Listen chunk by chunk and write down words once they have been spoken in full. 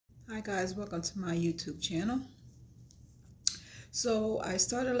Hi guys, welcome to my YouTube channel. So I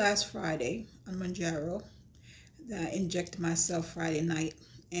started last Friday on mounjaro. I injected myself Friday night,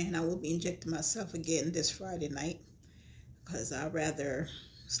 and I will be injecting myself again this Friday night because I'd rather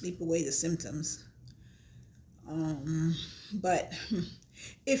sleep away the symptoms. But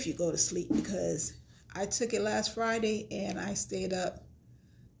if you go to sleep, because I took it last Friday and I stayed up,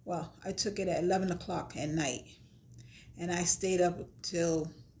 well, I took it at 11 o'clock at night and I stayed up till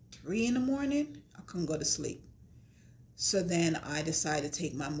 3 in the morning. I couldn't go to sleep. So then I decided to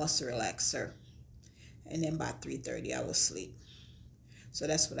take my muscle relaxer. And then by 3:30 I was asleep. So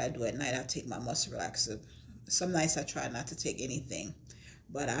that's what I do at night. I take my muscle relaxer. Some nights I try not to take anything.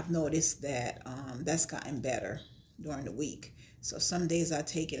 But I've noticed that that's gotten better during the week. So some days I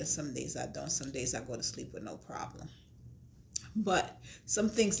take it and some days I don't. Some days I go to sleep with no problem. But some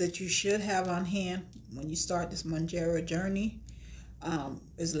things that you should have on hand when you start this mounjaro journey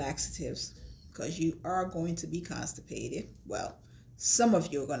is laxatives, because you are going to be constipated. Well, some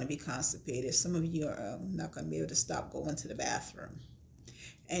of you are going to be constipated. Some of you are not going to be able to stop going to the bathroom.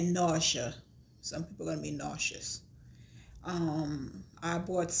 And nausea. Some people are going to be nauseous. I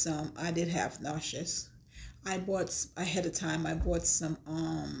bought some. I did have nauseous. I bought ahead of time. I bought some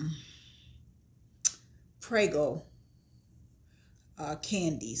Prego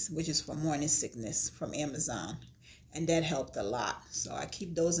candies, which is for morning sickness, from Amazon. And that helped a lot. So I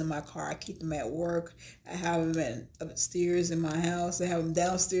keep those in my car. I keep them at work. I have them upstairs in my house. I have them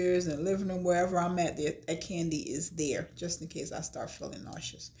downstairs in the living room, wherever I'm at. That candy is there, just in case I start feeling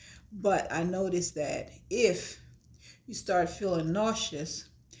nauseous. But I noticed that if you start feeling nauseous,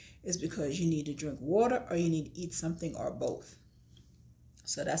 it's because you need to drink water or you need to eat something or both.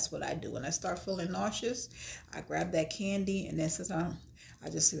 So that's what I do. When I start feeling nauseous, I grab that candy, and then sometimes I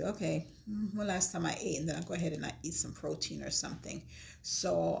just say, okay, when last time I ate, and then I go ahead and I eat some protein or something.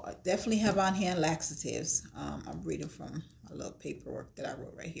 So I definitely have on hand laxatives. I'm reading from a little paperwork that I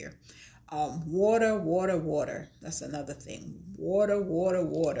wrote right here. Water, water, water. That's another thing. Water, water,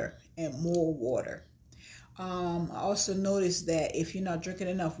 water, and more water. I also noticed that if you're not drinking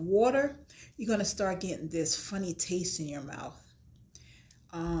enough water, you're going to start getting this funny taste in your mouth.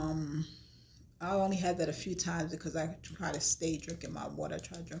 I only had that a few times because I try to stay drinking my water. I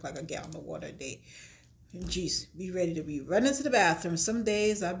try to drink like a gallon of water a day. And geez, be ready to be running to the bathroom. Some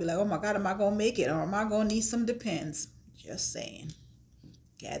days I'll be like, oh my God, am I going to make it? Or am I going to need some Depends? Just saying.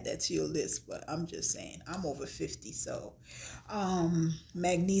 Add that to your list, but I'm just saying. I'm over 50, so.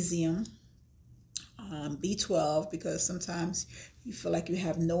 Magnesium. B12, because sometimes you feel like you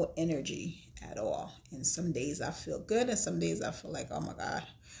have no energy at all. And some days I feel good, and some days I feel like, oh my God,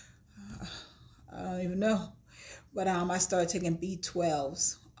 I don't even know. But I started taking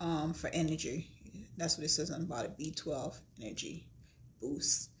B12s for energy. That's what it says on about it, B12 energy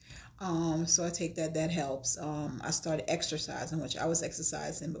boost. So I take that. That helps. I started exercising, which I was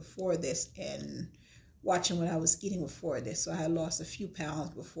exercising before this and watching what I was eating before this. So I had lost a few pounds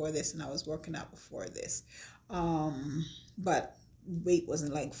before this, and I was working out before this. But weight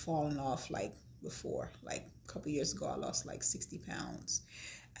wasn't like falling off like before. Like a couple years ago, I lost like 60 pounds.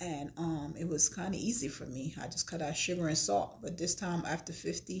 And it was kind of easy for me. I just cut out sugar and salt. But this time after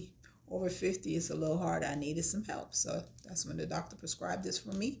 50, over 50, it's a little hard. I needed some help. So that's when the doctor prescribed this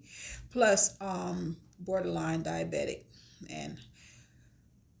for me. Plus, borderline diabetic. And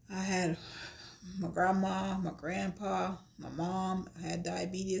I had my grandma, my grandpa, my mom had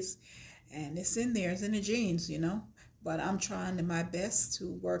diabetes. And it's in there. It's in the genes, you know. But I'm trying my best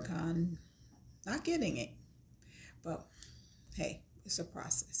to work on not getting it. But, hey, it's a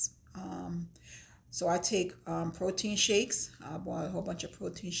process. So I take protein shakes. I bought a whole bunch of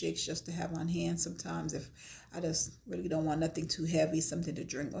protein shakes just to have on hand. Sometimes if I just really don't want nothing too heavy, something to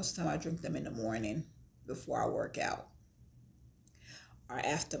drink. Most of the time I drink them in the morning before I work out. Or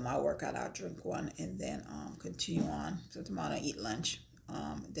after my workout, I'll drink one and then continue on. Sometimes I don't eat lunch.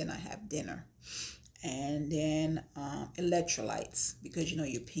 Then I have dinner. And then electrolytes, because you know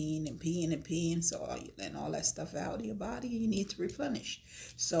you're peeing and peeing and peeing, so you letting all that stuff out of your body, you need to replenish.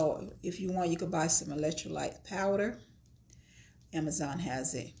 So if you want, you could buy some electrolyte powder. Amazon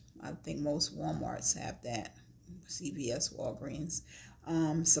has it. I think most Walmarts have that. CVS, Walgreens.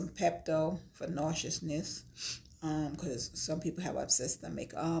 Some Pepto for nauseousness, because some people have upset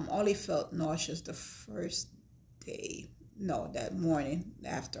stomach. Only felt nauseous the first day. No, that morning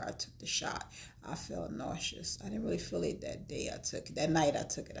after I took the shot, I felt nauseous. I didn't really feel it that day I took it. That night I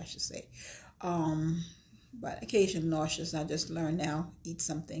took it, I should say. But occasionally nauseous. I just learned now, eat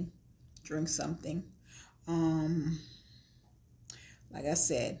something, drink something. Like I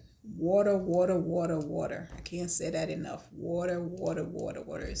said, Water, water, water, water. I can't say that enough. Water, water, water,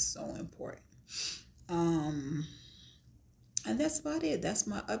 water is so important. And that's about it. That's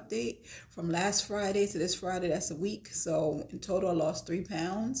my update from last Friday to this Friday. That's a week. So in total, I lost 3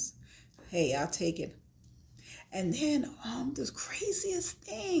 pounds. Hey, I'll take it. And then the craziest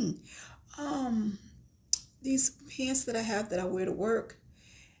thing, these pants that I have that I wear to work,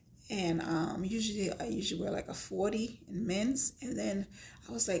 and I usually wear like a 40 in men's. And then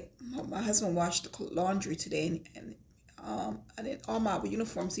I was like, my husband washed the laundry today, and I did all my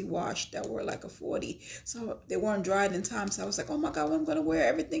uniforms he washed that were like a 40, so they weren't dried in time. So I was like, oh my God, what I'm gonna wear?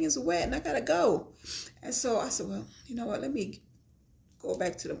 Everything is wet and I gotta go. And so I said, well, you know what, let me go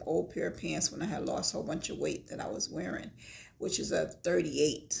back to them old pair of pants when I had lost a whole bunch of weight that I was wearing, which is a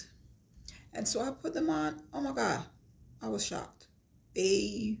 38. And so I put them on. Oh my God, I was shocked.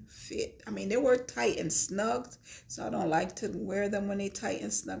 They fit. I mean, they were tight and snugged, so I don't like to wear them when they tight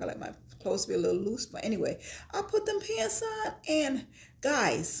and snug. I like my clothes to be a little loose. But anyway, I put them pants on, and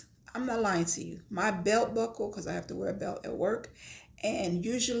guys, I'm not lying to you. My belt buckle, because I have to wear a belt at work, and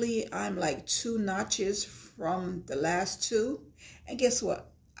usually I'm like 2 notches from the last 2. And guess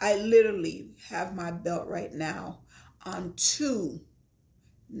what? I literally have my belt right now on 2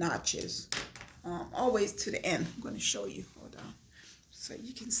 notches, always to the end. I'm going to show you. Hold on, so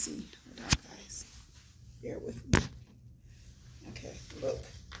you can see. Hold on, guys. Bear with me. Okay, look.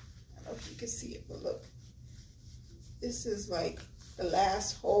 I don't know if you can see it, but look. This is like the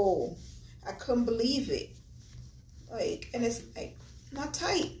last hole. I couldn't believe it. Like, and it's like not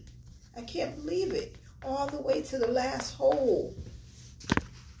tight. I can't believe it. All the way to the last hole.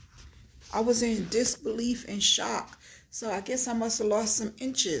 I was in disbelief and shock. So I guess I must have lost some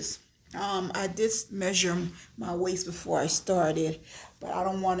inches. I did measure my waist before I started, but I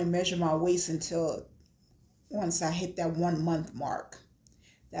don't want to measure my waist until once I hit that 1 month mark.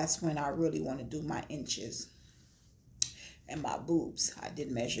 That's when I really want to do my inches and my boobs. I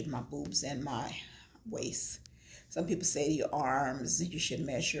did measure my boobs and my waist. Some people say your arms you should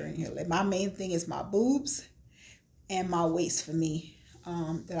measure in your leg. My main thing is my boobs and my waist for me,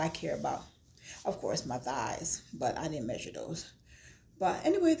 that I care about. Of course, my thighs, but I didn't measure those. But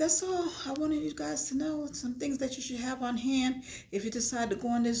anyway, that's all I wanted you guys to know. Some things that you should have on hand if you decide to go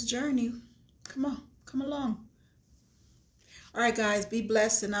on this journey. Come on, come along. All right, guys, be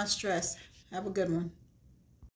blessed and not stressed. Have a good one.